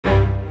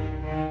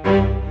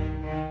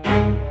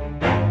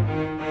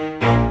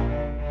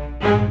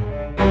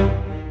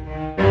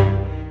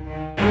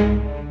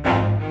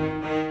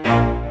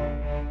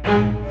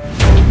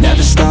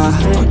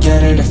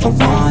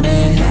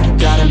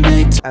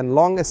and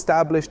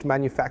long-established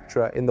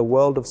manufacturer in the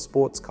world of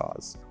sports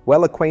cars,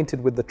 well acquainted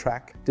with the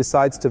track,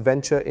 decides to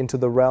venture into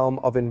the realm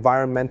of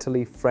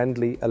environmentally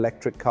friendly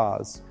electric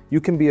cars, you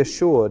can be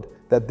assured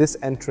that this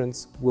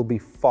entrance will be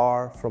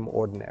far from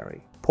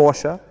ordinary.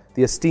 Porsche,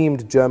 the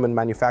esteemed German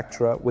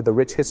manufacturer with a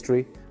rich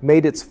history,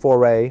 made its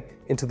foray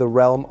into the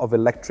realm of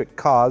electric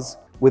cars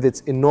with its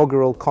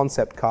inaugural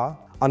concept car,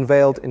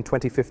 unveiled in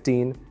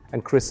 2015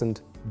 and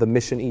christened the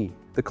Mission E.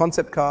 The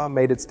concept car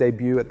made its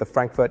debut at the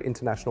Frankfurt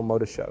International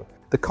Motor Show.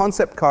 The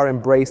concept car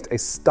embraced a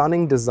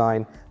stunning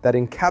design that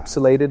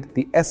encapsulated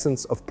the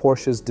essence of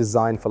Porsche's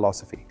design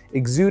philosophy,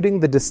 exuding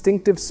the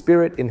distinctive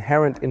spirit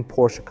inherent in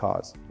Porsche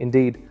cars.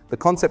 Indeed, the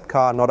concept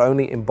car not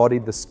only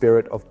embodied the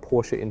spirit of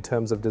Porsche in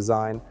terms of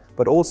design,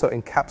 but also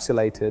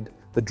encapsulated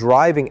the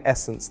driving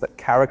essence that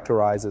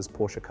characterizes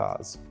Porsche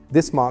cars.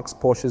 This marks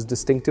Porsche's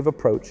distinctive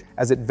approach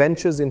as it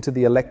ventures into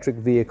the electric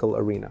vehicle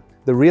arena.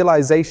 The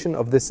realization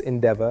of this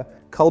endeavor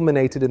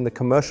culminated in the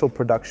commercial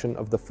production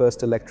of the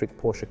first electric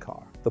Porsche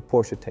car, the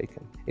Porsche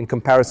Taycan. In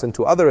comparison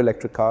to other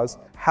electric cars,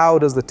 how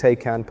does the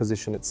Taycan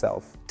position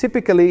itself?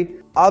 Typically,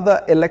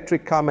 other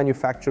electric car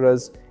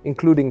manufacturers,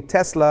 including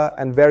Tesla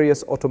and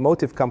various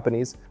automotive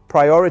companies,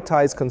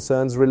 prioritize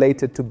concerns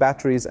related to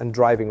batteries and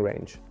driving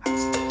range.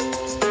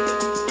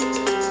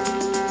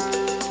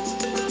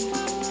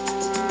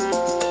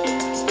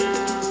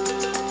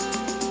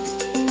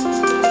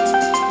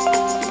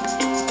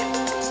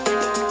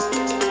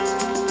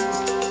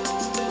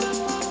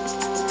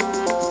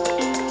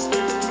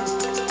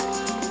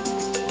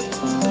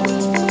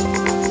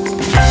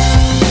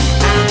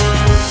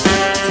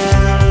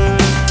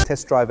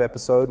 Test drive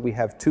episode, we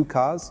have two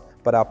cars,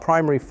 but our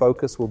primary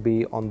focus will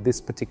be on this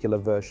particular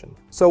version.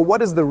 So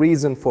what is the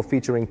reason for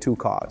featuring two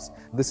cars?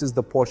 This is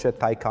the Porsche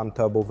Taycan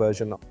Turbo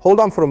version. Hold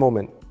on for a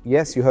moment.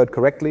 Yes, you heard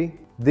correctly.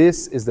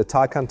 This is the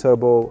Taycan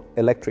Turbo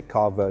electric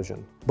car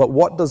version. But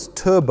what does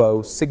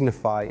turbo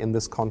signify in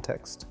this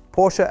context?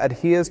 Porsche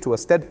adheres to a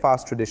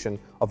steadfast tradition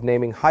of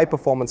naming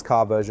high-performance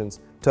car versions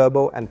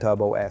Turbo and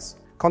Turbo S.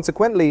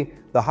 Consequently,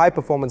 the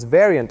high-performance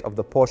variant of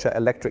the Porsche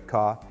electric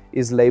car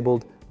is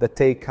labeled the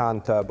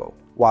Taycan Turbo,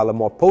 while a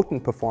more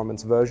potent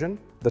performance version,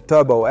 the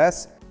Turbo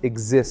S,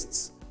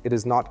 exists. It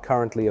is not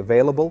currently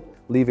available,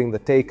 leaving the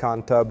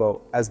Taycan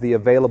Turbo as the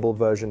available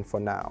version for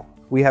now.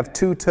 We have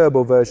two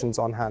turbo versions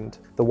on hand.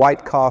 The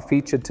white car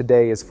featured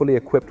today is fully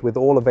equipped with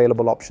all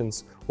available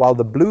options, while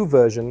the blue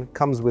version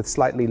comes with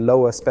slightly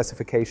lower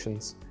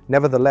specifications.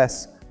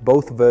 Nevertheless,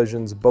 both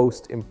versions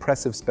boast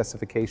impressive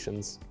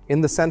specifications.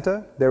 In the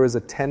center, there is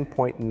a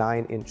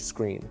 10.9-inch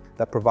screen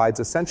that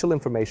provides essential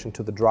information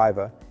to the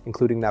driver,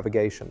 including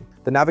navigation.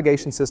 The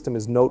navigation system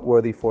is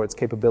noteworthy for its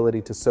capability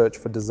to search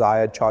for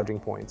desired charging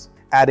points,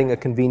 adding a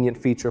convenient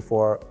feature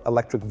for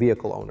electric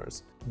vehicle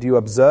owners. Do you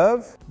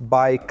observe?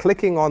 By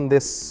clicking on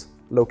this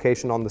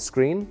location on the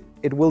screen,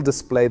 it will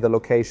display the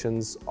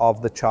locations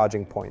of the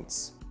charging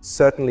points.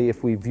 Certainly,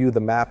 if we view the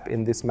map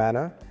in this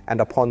manner, and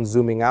upon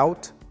zooming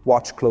out,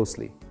 watch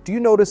closely. Do you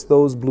notice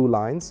those blue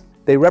lines?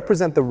 They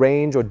represent the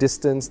range or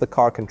distance the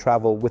car can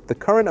travel with the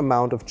current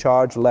amount of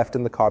charge left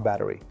in the car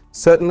battery.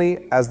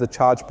 Certainly, as the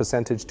charge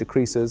percentage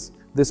decreases,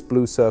 this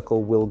blue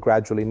circle will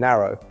gradually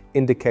narrow,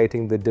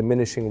 indicating the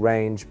diminishing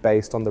range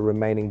based on the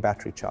remaining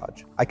battery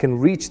charge. I can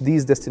reach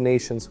these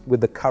destinations with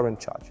the current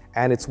charge,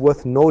 and it's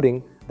worth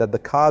noting that the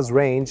car's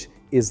range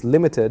is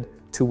limited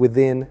to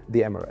within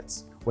the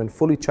Emirates. When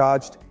fully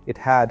charged, it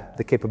had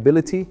the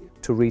capability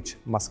to reach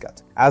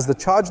Muscat. As the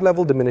charge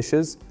level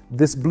diminishes,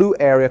 this blue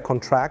area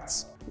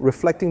contracts,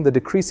 reflecting the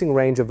decreasing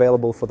range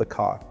available for the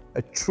car.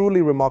 A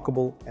truly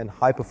remarkable and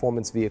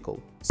high-performance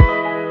vehicle.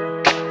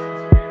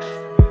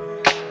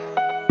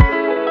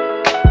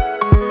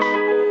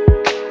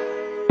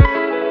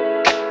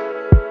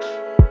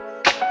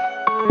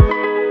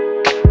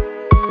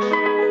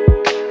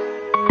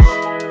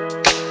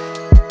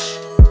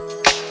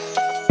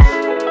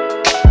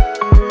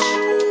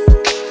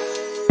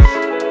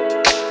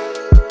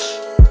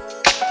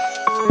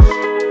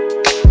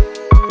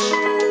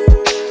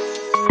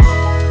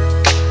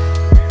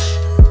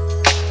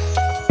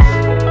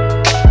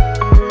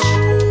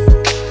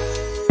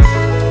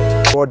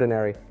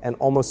 Ordinary and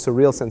almost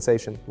surreal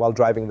sensation while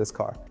driving this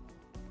car.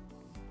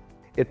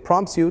 It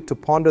prompts you to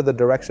ponder the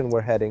direction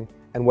we're heading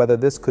and whether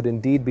this could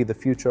indeed be the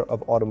future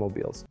of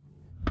automobiles.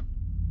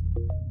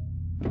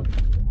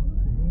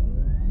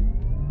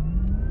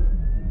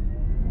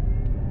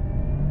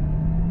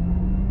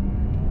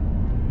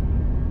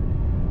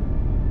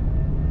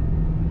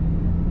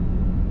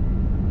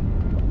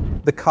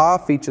 The car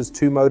features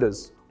two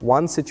motors,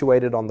 one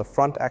situated on the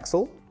front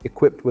axle,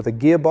 equipped with a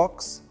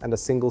gearbox and a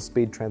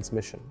single-speed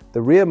transmission.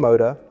 The rear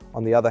motor,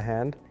 on the other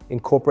hand,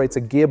 incorporates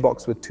a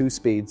gearbox with two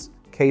speeds,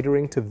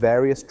 catering to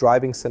various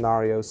driving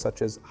scenarios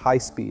such as high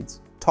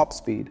speeds, top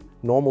speed,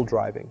 normal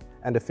driving,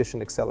 and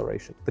efficient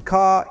acceleration. The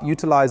car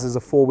utilizes a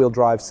four-wheel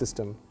drive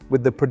system,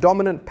 with the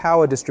predominant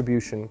power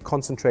distribution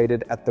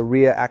concentrated at the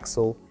rear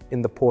axle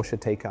in the Porsche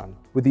Taycan.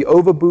 With the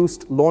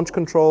overboost, launch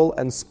control,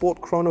 and sport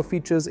chrono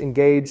features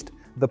engaged,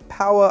 the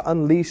power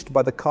unleashed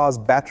by the car's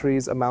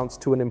batteries amounts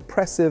to an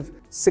impressive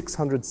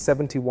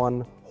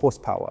 671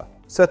 horsepower.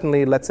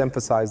 Certainly, let's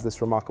emphasize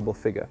this remarkable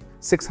figure,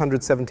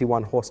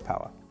 671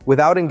 horsepower.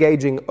 Without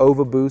engaging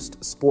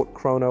overboost, sport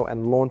chrono,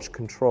 and launch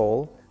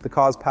control, the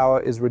car's power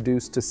is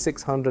reduced to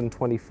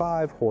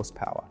 625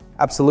 horsepower.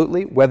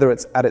 Absolutely, whether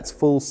it's at its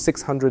full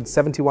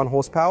 671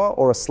 horsepower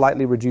or a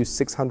slightly reduced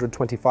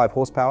 625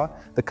 horsepower,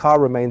 the car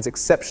remains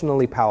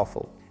exceptionally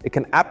powerful. It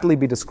can aptly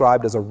be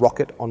described as a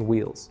rocket on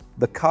wheels.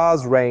 The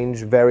car's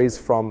range varies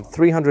from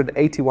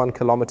 381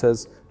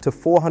 kilometers to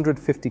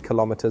 450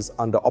 kilometers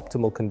under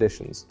optimal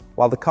conditions.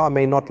 While the car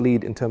may not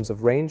lead in terms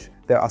of range,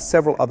 there are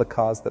several other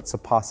cars that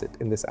surpass it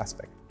in this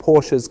aspect.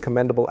 Porsche's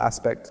commendable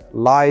aspect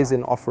lies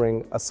in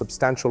offering a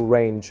substantial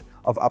range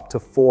of up to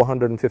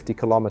 450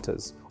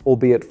 kilometers,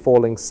 albeit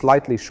falling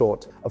slightly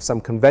short of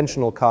some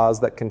conventional cars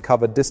that can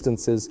cover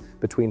distances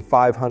between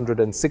 500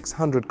 and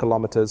 600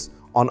 kilometers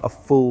on a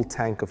full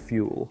tank of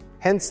fuel.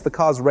 Hence, the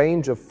car's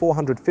range of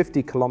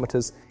 450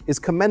 kilometers is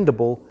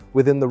commendable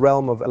within the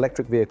realm of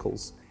electric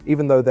vehicles,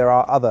 even though there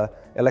are other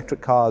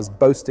electric cars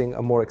boasting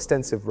a more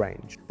extensive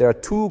range. There are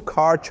 2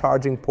 car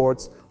charging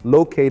ports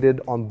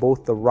located on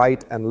both the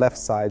right and left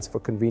sides for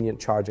convenient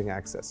charging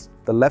access.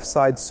 The left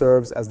side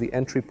serves as the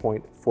entry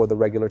point for the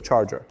regular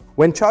charger.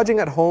 When charging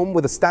at home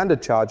with a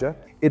standard charger,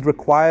 it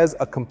requires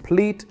a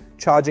complete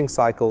charging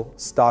cycle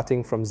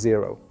starting from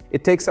 0.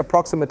 It takes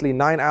approximately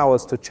 9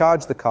 hours to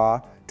charge the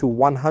car to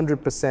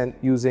 100%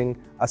 using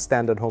a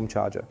standard home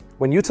charger.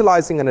 When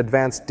utilizing an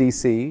advanced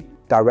DC,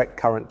 direct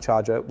current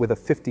charger with a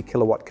 50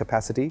 kilowatt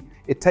capacity,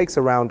 it takes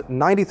around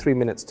 93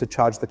 minutes to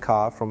charge the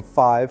car from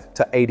 5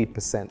 to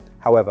 80%.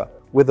 However,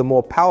 with a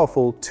more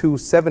powerful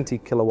 270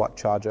 kilowatt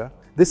charger,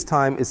 this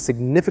time is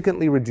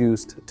significantly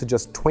reduced to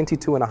just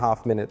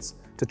 22.5 minutes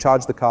to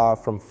charge the car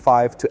from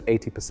 5 to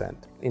 80%.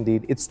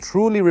 Indeed, it's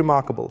truly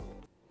remarkable